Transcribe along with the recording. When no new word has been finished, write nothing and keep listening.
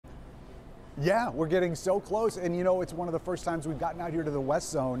Yeah, we're getting so close, and you know, it's one of the first times we've gotten out here to the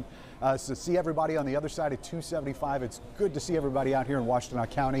west zone to see everybody on the other side of 275. It's good to see everybody out here in Washtenaw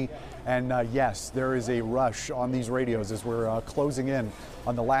County, and yes, there is a rush on these radios as we're closing in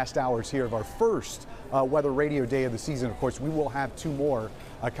on the last hours here of our first weather radio day of the season. Of course, we will have two more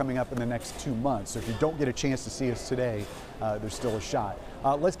coming up in the next 2 months, so if you don't get a chance to see us today, there's still a shot.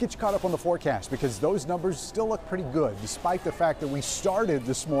 Let's get you caught up on the forecast because those numbers still look pretty good, despite the fact that we started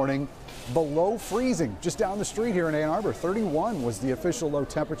this morning below freezing just down the street here in Ann Arbor. 31 was the official low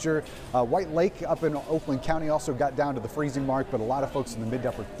temperature. White Lake up in Oakland County also got down to the freezing mark, but a lot of folks in the mid to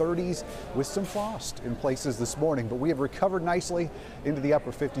upper 30s with some frost in places this morning. But we have recovered nicely into the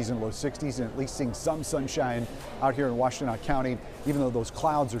upper 50s and low 60s, and at least seeing some sunshine out here in Washtenaw County, even though those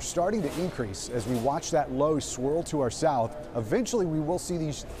clouds are starting to increase as we watch that low swirl to our south. Eventually we will see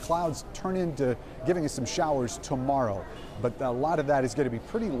these clouds turn into giving us some showers tomorrow, but a lot of that is going to be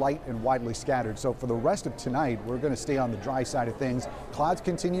pretty light and widely scattered. So for the rest of tonight, we're going to stay on the dry side of things. Clouds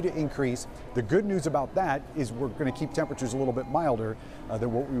continue to increase. The good news about that is we're going to keep temperatures a little bit milder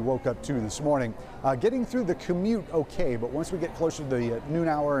than what we woke up to this morning. Getting through the commute okay, but once we get closer to the noon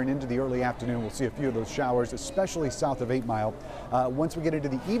hour and into the early afternoon, we'll see a few of those showers, especially south of 8 Mile. Once we get into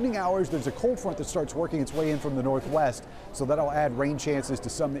the evening hours, there's a cold front that starts working its way in from the northwest, so that'll add rain chances to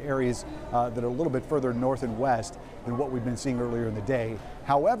some areas that are a little bit further north and west than what we've been seeing earlier in the day.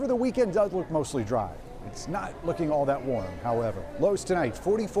 However, the weekend does look mostly dry. It's not looking all that warm, however. Lows tonight,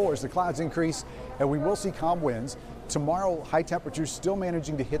 44 as the clouds increase, and we will see calm winds. Tomorrow, high temperatures still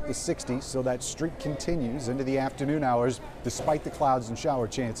managing to hit the 60s, so that streak continues into the afternoon hours despite the clouds and shower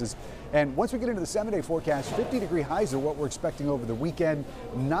chances. And once we get into the 7-day forecast, 50-degree highs are what we're expecting over the weekend.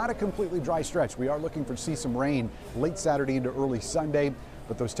 Not a completely dry stretch. We are looking to see some rain late Saturday into early Sunday,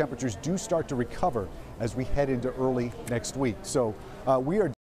 but those temperatures do start to recover as we head into early next week. So we are